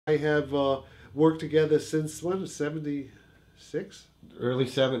I have worked together since, what, 76? Middle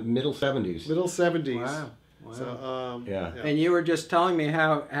 70s. Middle 70s. Wow. Wow. So, Yeah. And you were just telling me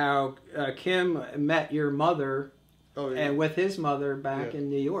how Kim met your mother Oh, and with his mother back in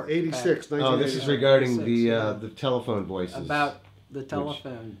New York. 86, back, Oh, this is regarding 86, the telephone voices. about the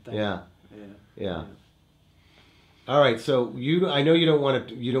telephone thing. Yeah. Yeah. Yeah. All right, so I know you don't want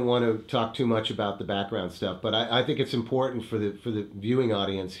to talk too much about the background stuff, but I think it's important for the viewing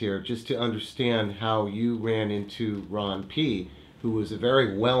audience here just to understand how you ran into Ron P., who was a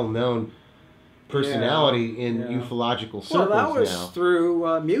very well-known personality in ufological circles now. Well, that was through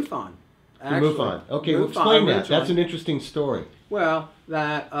MUFON. Through MUFON. Okay, well, MUFON explain that. originally. That's an interesting story. Well,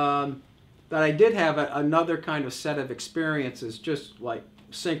 that I did have another kind of set of experiences, just like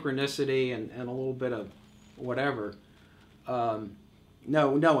synchronicity and a little bit of whatever.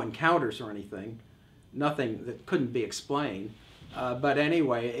 No encounters or anything. Nothing that couldn't be explained. But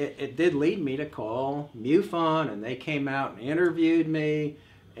anyway, it did lead me to call MUFON, and they came out and interviewed me,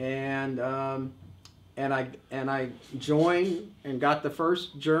 and I joined and got the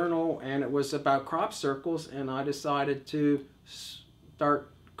first journal, and it was about crop circles, and I decided to start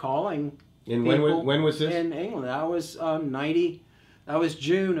calling And people when was this? in England. That was 90. That was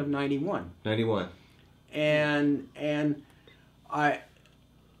June of 91. 91. And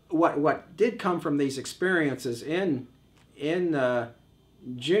what did come from these experiences in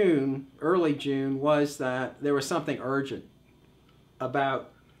June, early June, was that there was something urgent about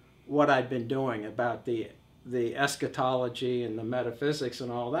what I'd been doing, about the eschatology and the metaphysics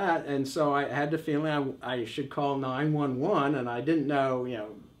and all that, and so I had the feeling I should call 911, and I didn't know,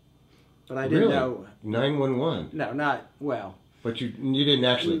 but I didn't know 911. No, not well. But you didn't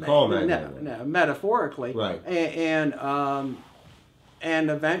actually call 911. No, metaphorically. Right.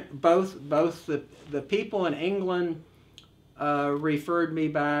 Both the people in England referred me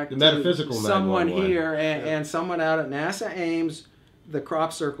back The to metaphysical someone 911. here and someone out at NASA Ames. The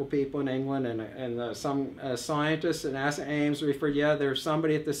crop circle people in England and some scientists at NASA Ames referred, there's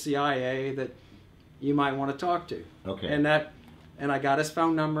somebody at the CIA that you might want to talk to. Okay. And I got his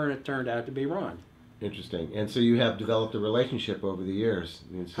phone number, and it turned out to be Ron. Interesting. And so you have developed a relationship over the years.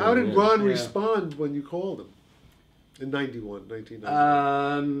 How did Ron respond when you called him in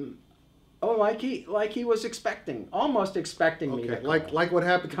 1991? Like he was expecting, almost expecting me to call. Like what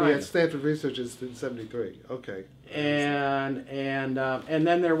happened to me Kind at of. Stanford Research in '73. Okay. And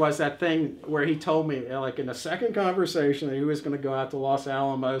then there was that thing where he told me, like in the second conversation, that he was going to go out to Los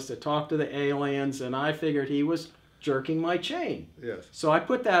Alamos to talk to the aliens, and I figured he was jerking my chain. Yes. So I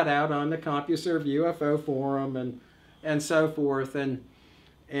put that out on the CompuServe UFO forum and so forth, and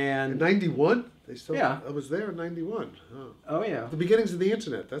In '91, they still. Yeah. I was there in '91. oh yeah, The beginnings of the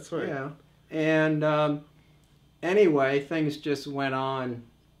internet. That's right. yeah, and anyway, things just went on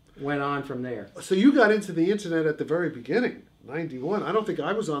from there. So you got into the internet at the very beginning, '91. I don't think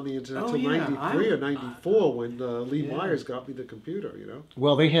I was on the internet until '93 or '94 when Lee Myers got me the computer.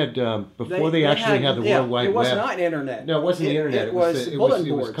 Well, they had before they actually had the World Wide Web. It was not internet. No, it wasn't the internet. It was bulletin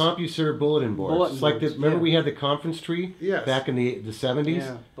boards. It was CompuServe bulletin boards. Bulletin It's like boards, remember yeah. we had the conference tree Yes. back in the 70s?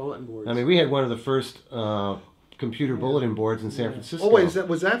 Yeah, bulletin boards. I mean, we had one of the first computer bulletin boards in San Francisco. Oh wait,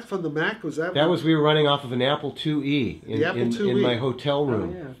 was that from the Mac? We were running off of an Apple IIe The Apple IIe. in my hotel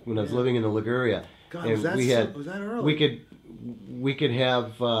room when I was living in the Liguria. God, And was that early? We could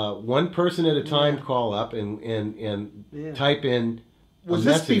have one person at a time call up and type in Was a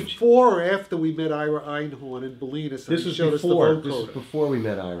this message. before or after we met Ira Einhorn in Bolinas? This was before. This was before we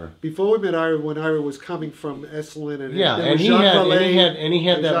met Ira. Before we met Ira, when Ira was coming from Esalen, and Yeah, there and was he Jacques had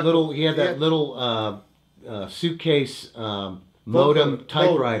Vallée, that little suitcase modem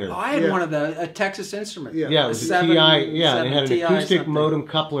typewriter. Oh, I had one of the Texas Instruments. Yeah. Yeah, it was a TI. Yeah, it had an acoustic modem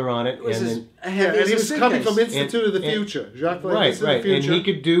coupler on it, and he was coming from Institute of the Future. Jacques Vallée, right, the and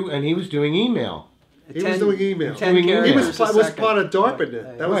Future. he was doing email. He was doing email. He was part of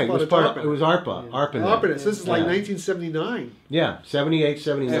DARPANET. That was part of DARPANET. It was ARPA. ARPANET. So this is like 1979. Yeah, 78,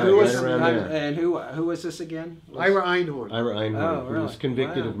 79, And who right was around there. and who was this again? Ira Einhorn. Ira Einhorn, who was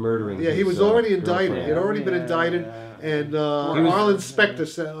convicted of murdering. Yeah, he was already indicted. He had already been indicted, and Arlen Specter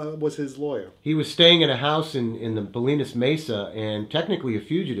was his lawyer. He was staying at a house in the Bolinas Mesa, and technically a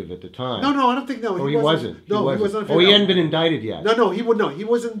fugitive at the time. No, I don't think no. He wasn't. No, he wasn't. Oh, he hadn't been indicted yet. No, he would. No, he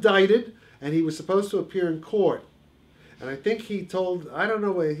was indicted, and he was supposed to appear in court. And I think he told, I don't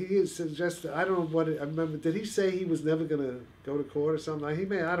know what he suggested, I don't know what, I remember, did he say he was never going to go to court or something? I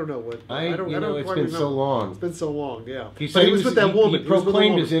don't know what. I don't quite it's been remember. so long. It's been so long, yeah. He said he was with that woman. He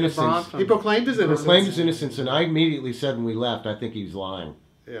proclaimed his innocence. He proclaimed his innocence. Proclaimed his innocence, and I immediately said when we left, I think he was lying.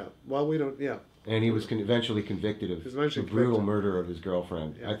 Yeah, well, we don't, yeah. And he was eventually convicted of the brutal murder of his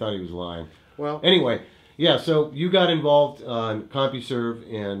girlfriend. Yeah. I thought he was lying. Well, anyway, yeah. So you got involved on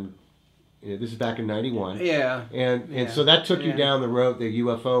CompuServe, and this is back in '91. Yeah. And so that took you down the road, the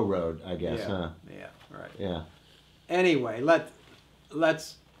UFO road, I guess, huh? Yeah. Right. Yeah. Anyway,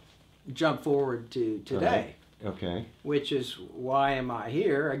 let's jump forward to today. Okay. Which is why am I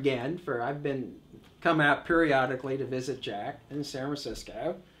here again? I've come out periodically to visit Jack in San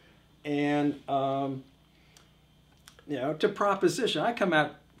Francisco. And, to proposition. I come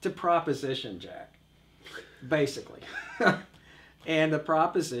out to proposition Jack, basically. And the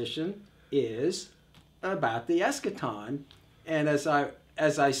proposition is about the Eschaton. And as I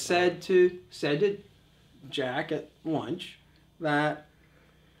said to Jack at lunch, that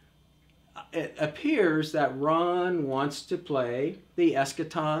it appears that Ron wants to play the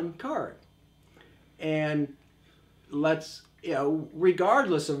Eschaton card. And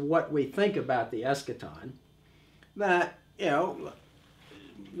regardless of what we think about the Eschaton, that,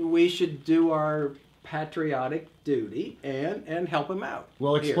 we should do our patriotic duty and help him out.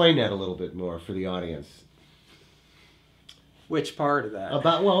 Well, explain that a little bit more for the audience. Which part of that? All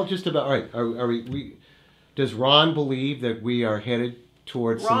right. Does Ron believe that we are headed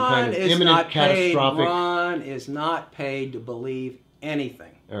towards some kind of imminent catastrophic... Ron is not paid to believe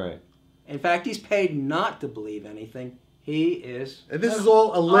anything. All right. In fact, he's paid not to believe anything. He is. And this is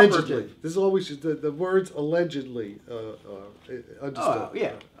all allegedly. Operative. This is all we should. The words allegedly understood. Oh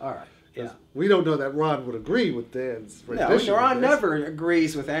yeah. All right. Yeah. We don't know that Ron would agree with Dan's rendition. No, Ron never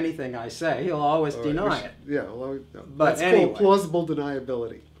agrees with anything I say. He'll always deny it. Yeah. Well, no. But that's anyway. called plausible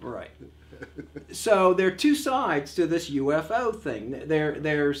deniability. Right. So there are two sides to this UFO thing.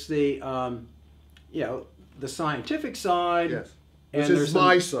 There's the the scientific side. Yes. Which is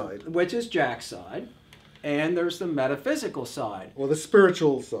my side. Which is Jack's side. And there's the metaphysical side. Or the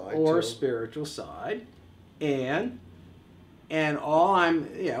spiritual side. Spiritual side. And all I'm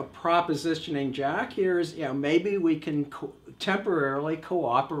propositioning Jack here is maybe we can temporarily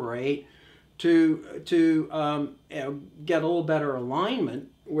cooperate to get a little better alignment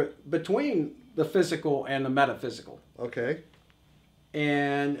between the physical and the metaphysical. Okay.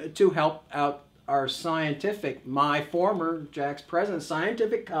 And to help out our my former Jack's present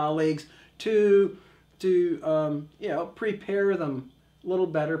scientific colleagues to prepare them a little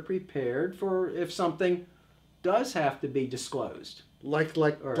better prepared for if something does have to be disclosed. Like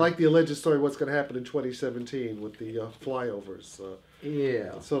the alleged story, what's going to happen in 2017 with the flyovers.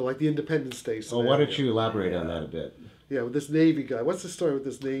 Yeah. Sort of like the Independence Day scenario. Well, why don't you elaborate on that a bit? Yeah, with this Navy guy. What's the story with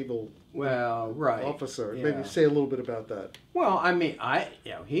this naval officer? Yeah. Maybe say a little bit about that. Well, I mean,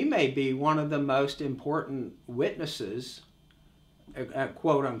 he may be one of the most important witnesses,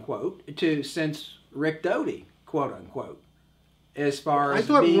 quote unquote, since Rick Doty, quote unquote. As far as I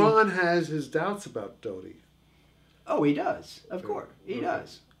thought Ron has his doubts about Doty. Oh, he does. Of course, he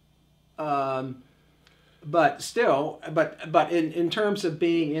does. But still, but in terms of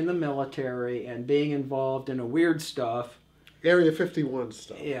being in the military and being involved in a weird stuff, Area 51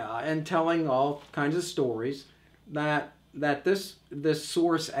 stuff. Yeah, and telling all kinds of stories that this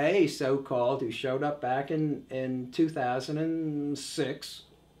source A, so-called, who showed up back in 2006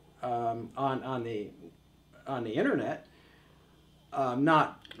 on the internet,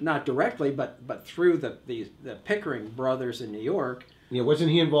 not directly, but through the Pickering brothers in New York. Yeah,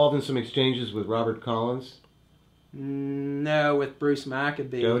 wasn't he involved in some exchanges with Robert Collins? No, with Bruce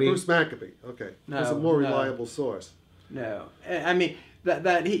Maccabee. Doty? Bruce Maccabee, okay. No, that's a more reliable source. No, I mean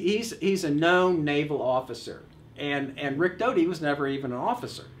that he's a known naval officer, and Rick Doty was never even an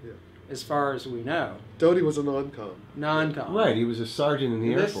officer, as far as we know. Doty was a non-com. Non-com. Right, he was a sergeant in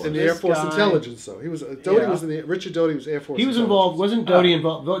the Air Force. In the Air Force Intelligence, so he was. Doty was in the Richard Doty was Air Force. He was involved. Wasn't Doty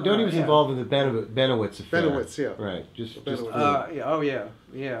involved? Doty was involved in the Benowitz affair. Benowitz, yeah. Right. Just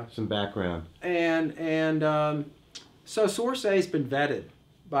some background. And so Source A's been vetted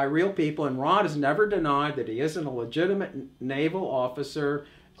by real people, and Ron has never denied that he isn't a legitimate naval officer.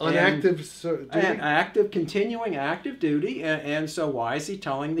 On active duty? Continuing active duty, and so why is he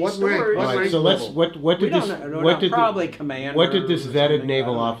telling these stories? What rank? So let's. What did this? Probably commander. What did this vetted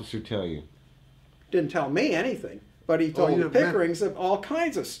naval officer tell you? Didn't tell me anything, but he told the Pickerings of all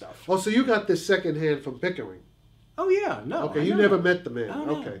kinds of stuff. Oh, so you got this secondhand from Pickering? Oh yeah, no. Okay, you never met the man.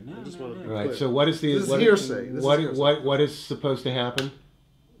 Oh, okay, no, I just want to be right. clear. So what is the? This is hearsay. What is supposed to happen?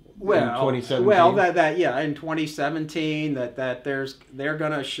 Well, in 2017? Well, in 2017 that they're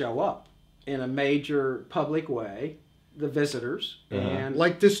going to show up in a major public way the visitors and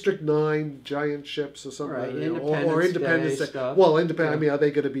like District 9 giant ships or something, Right, or Independence Day Day. stuff. Well, independent. I mean, are they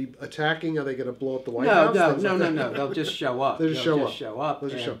going to be attacking? Are they going to blow up the White no, House? no, Things no, like no, that. no. They'll just show up. They'll They'll just show just up. show up. They'll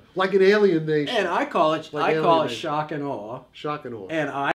just and, show up. Like an alien nation. and I call it Like shock alienation. and awe. Shock and awe. And I